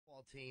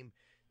team.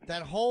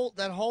 That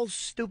whole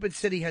stupid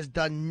city has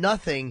done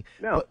nothing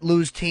No. but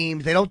lose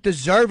teams. They don't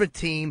deserve a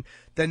team.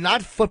 They're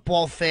not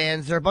football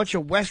fans. They're a bunch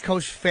of West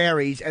Coast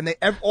fairies, and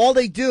all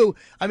they do.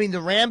 I mean,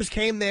 the Rams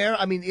came there.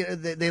 I mean,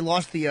 they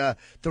lost the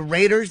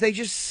Raiders. They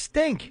just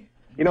stink.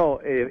 You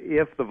know,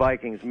 if the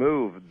Vikings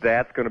move,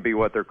 that's going to be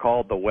what they're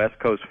called, the West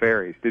Coast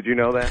Fairies. Did you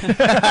know that?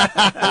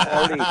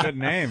 Good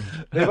name.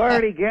 They've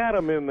already got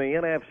them in the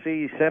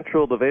NFC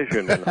Central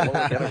Division. And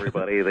hello again,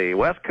 everybody. The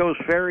West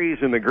Coast Fairies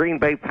and the Green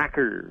Bay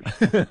Packers.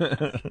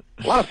 A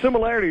lot of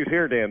similarities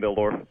here, Dan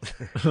Dildorf.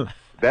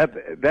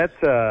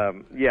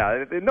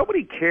 Yeah.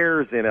 Nobody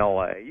cares in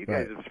L.A. You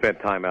guys have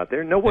spent time out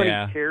there. Nobody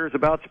cares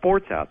about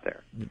sports out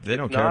there. They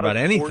don't care about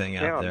anything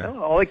out there.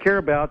 No, all they care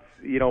about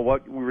is,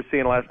 what we were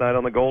seeing last night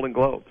on the Golden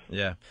Globes.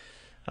 Yeah.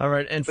 All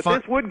right. And but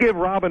this would give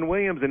Robin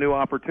Williams a new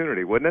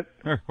opportunity, wouldn't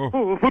it?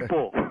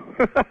 Football.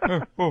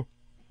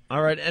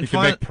 All right. And you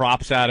can make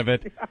props out of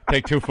it.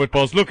 Take 2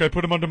 footballs. Look, I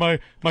put them under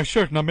my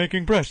shirt and I'm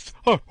making breasts.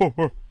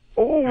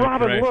 Oh,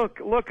 Robin,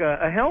 look,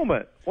 a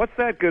helmet. What's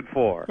that good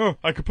for? Oh,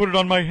 I could put it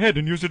on my head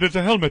and use it as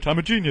a helmet. I'm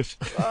a genius.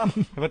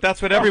 But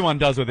that's what everyone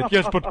does with it.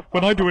 Yes, but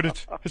when I do it,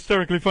 it's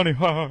hysterically funny.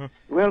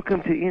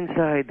 Welcome to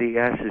Inside the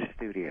Ashes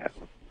Studio.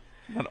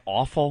 Isn't that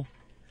awful?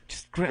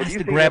 Just has to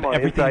see grab him on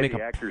everything and Inside make the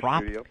a Actors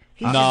prop.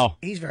 Studio?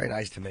 He's very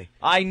nice to me.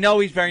 I know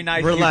he's very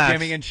nice Relax. to you,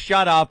 Jimmy, and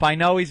shut up. I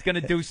know he's going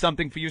to do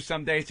something for you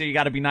someday, so you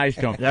got to be nice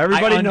to him.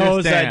 Everybody I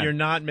knows that understand. you're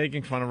not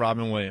making fun of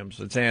Robin Williams.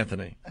 It's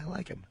Anthony. I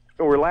like him.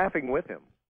 We're laughing with him.